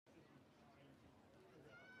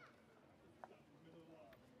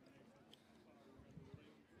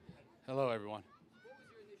Hello, everyone. What was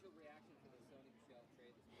your initial reaction to the Sony Michel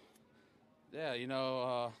trade this morning? Yeah,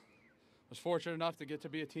 was fortunate enough to get to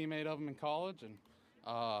be a teammate of him in college, and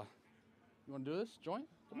you want to do this joint?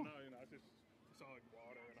 Come on. No, I just saw like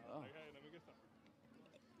water, and I was like, hey, let me get some.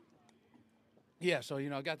 Yeah, so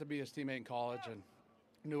I got to be his teammate in college, and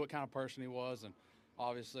knew what kind of person he was, and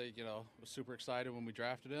obviously, was super excited when we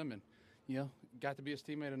drafted him, and got to be his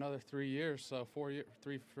teammate another 3 years, so 4 years,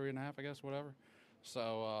 three and a half, I guess, whatever.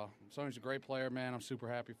 So, Sonny's a great player, man. I'm super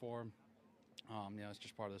happy for him. It's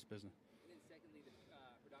just part of this business. And then secondly, the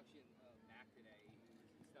production of Mac today,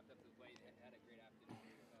 he stepped up to the plate, had a great afternoon.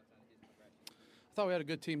 Your thoughts on his progression? I thought we had a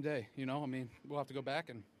good team day. We'll have to go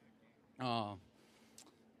back and,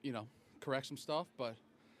 correct some stuff. But,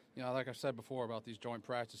 like I said before about these joint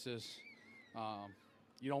practices,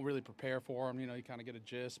 you don't really prepare for them. You kind of get a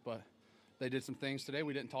gist. But they did some things today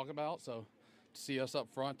we didn't talk about. So to see us up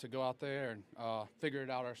front, to go out there and figure it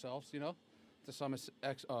out ourselves, to some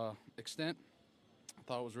extent, I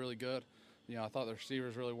thought it was really good. I thought the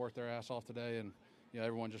receivers really worked their ass off today, and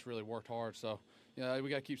everyone just really worked hard. So, we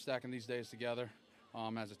got to keep stacking these days together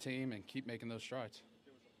as a team and keep making those strides.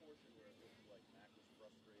 There was a portion where it looked like Mac was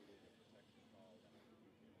frustrated and protection called, and I think you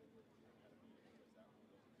had a meeting with that one of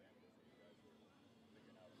those examples that you guys were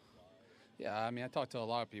figuring out on the fly. Yeah, I talked to a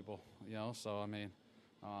lot of people, so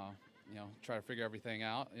try to figure everything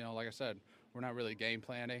out. Like I said, we're not really game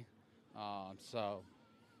planning, so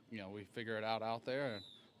we figure it out there, and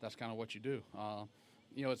that's kind of what you do.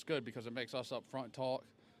 It's good because it makes us up front talk,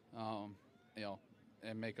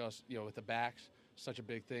 and make us, with the backs, such a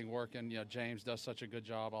big thing working. James does such a good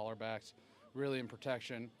job, all our backs, really in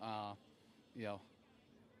protection, kind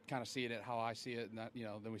of seeing it how I see it, and that,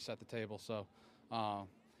 then we set the table. So,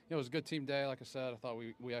 it was a good team day. Like I said, I thought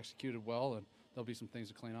we executed well, and there'll be some things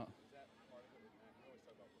to clean up. Is that part of it with Mac? We always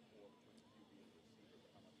talk about rapport between QB and receiver,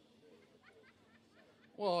 but how much of it is rapport between the center?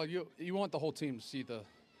 Well, you want the whole team to see the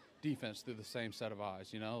defense through the same set of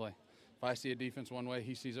eyes. Like if I see a defense one way,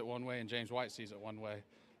 he sees it one way, and James White sees it one way,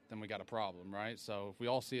 then we got a problem, right? So if we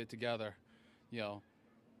all see it together,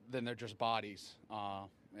 then they're just bodies,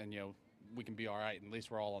 and we can be all right. And at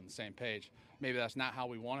least we're all on the same page. Maybe that's not how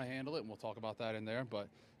we want to handle it, and we'll talk about that in there. But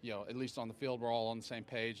at least on the field, we're all on the same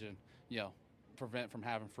page, and prevent from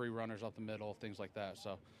having free runners up the middle, things like that.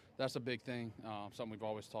 So that's a big thing. Something we've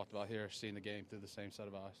always talked about here, seeing the game through the same set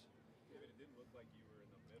of eyes. David, it didn't look like you were in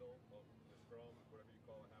the middle of the scrum, whatever you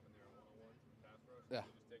call it, happened there on one-on-one pass rush. Yeah. Can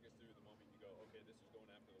you just take us through the moment you go, okay, this is going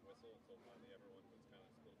after the whistle, until finally everyone was kind of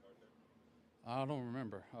split apart there? I don't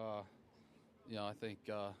remember. I think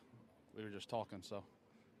we were just talking, so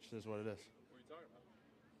it is what it is. What were you talking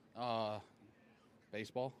about?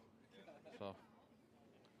 Baseball. So.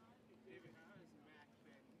 David, how has Mac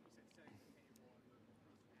been? You said setting the table in the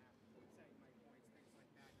first half, setting my points, things like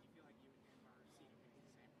that. Do you feel like you and him are seeing things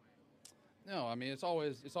the same way? No, it's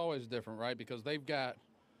always different, right? Because they've got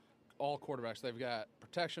all quarterbacks. They've got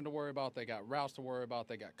protection to worry about. They got routes to worry about.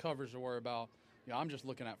 They got coverage to worry about. I'm just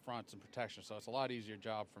looking at fronts and protection, so it's a lot easier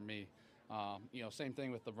job for me. Same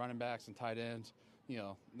thing with the running backs and tight ends.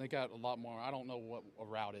 They got a lot more. I don't know what a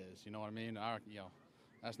route is. You know what I mean?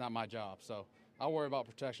 That's not my job. So I worry about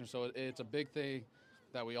protection. So it's a big thing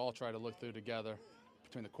that we all try to look through together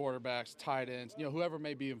between the quarterbacks, tight ends, whoever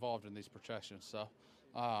may be involved in these protections. So,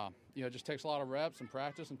 it just takes a lot of reps and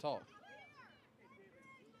practice and talk. Hey, David, the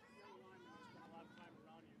other linemen have spent a lot of time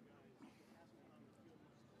around you guys. It hasn't been on the field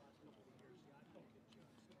much the last couple of years.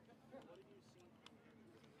 You had to adjust. What have you seen from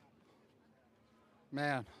him in the opportunities?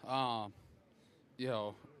 Man,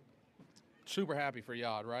 super happy for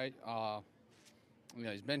Yod, right?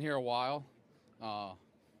 He's been here a while.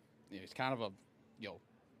 He's kind of a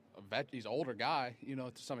vet. He's an older guy,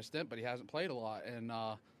 to some extent, but he hasn't played a lot, and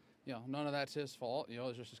none of that's his fault.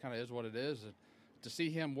 It just kind of is what it is. And to see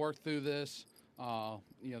him work through this,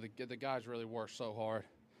 the guys really work so hard.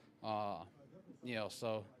 It's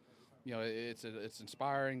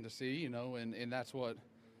inspiring to see, and that's what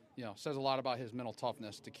says a lot about his mental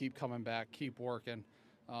toughness to keep coming back, keep working,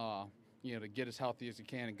 to get as healthy as he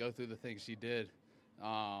can and go through the things he did.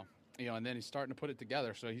 And then he's starting to put it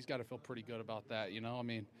together, so he's got to feel pretty good about that.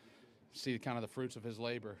 See kind of the fruits of his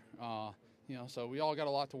labor. So we all got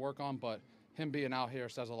a lot to work on, but him being out here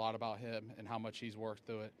says a lot about him and how much he's worked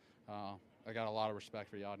through it. I got a lot of respect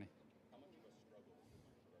for Yodny. How much of a struggle was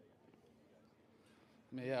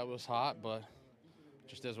it today? Yeah, it was hot, but it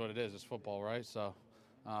just is what it is. It's football, right? So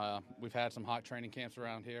we've had some hot training camps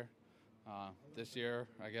around here. This year,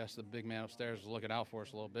 I guess the big man upstairs was looking out for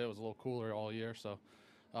us a little bit. It was a little cooler all year, so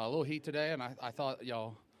a little heat today, and I thought,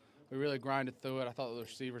 we really grinded through it. I thought the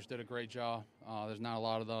receivers did a great job. There's not a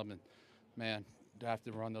lot of them, and, man, to have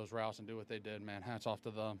to run those routes and do what they did, man. Hats off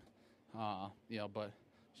to them. But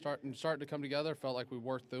starting to come together. Felt like we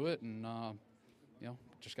worked through it, and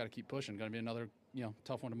just got to keep pushing. Going to be another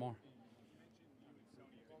tough one tomorrow.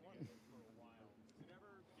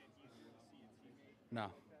 No.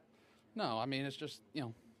 I mean, it's just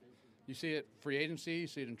you see it free agency, you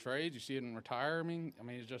see it in trades, you see it in retirement. I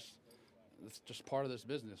mean, it's just part of this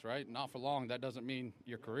business, right? Not for long. That doesn't mean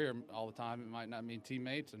your career all the time. It might not mean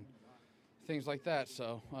teammates and things like that.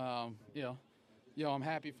 So, I'm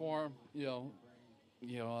happy for him.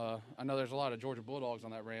 I know there's a lot of Georgia Bulldogs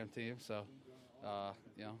on that Ram team, so a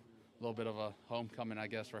little bit of a homecoming, I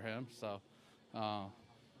guess, for him. So,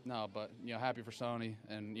 happy for Sony,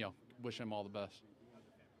 and wish him all the best.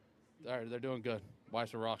 They're doing good.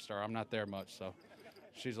 Wife's a rock star. I'm not there much, so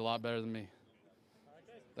she's a lot better than me.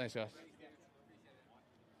 Thanks, guys.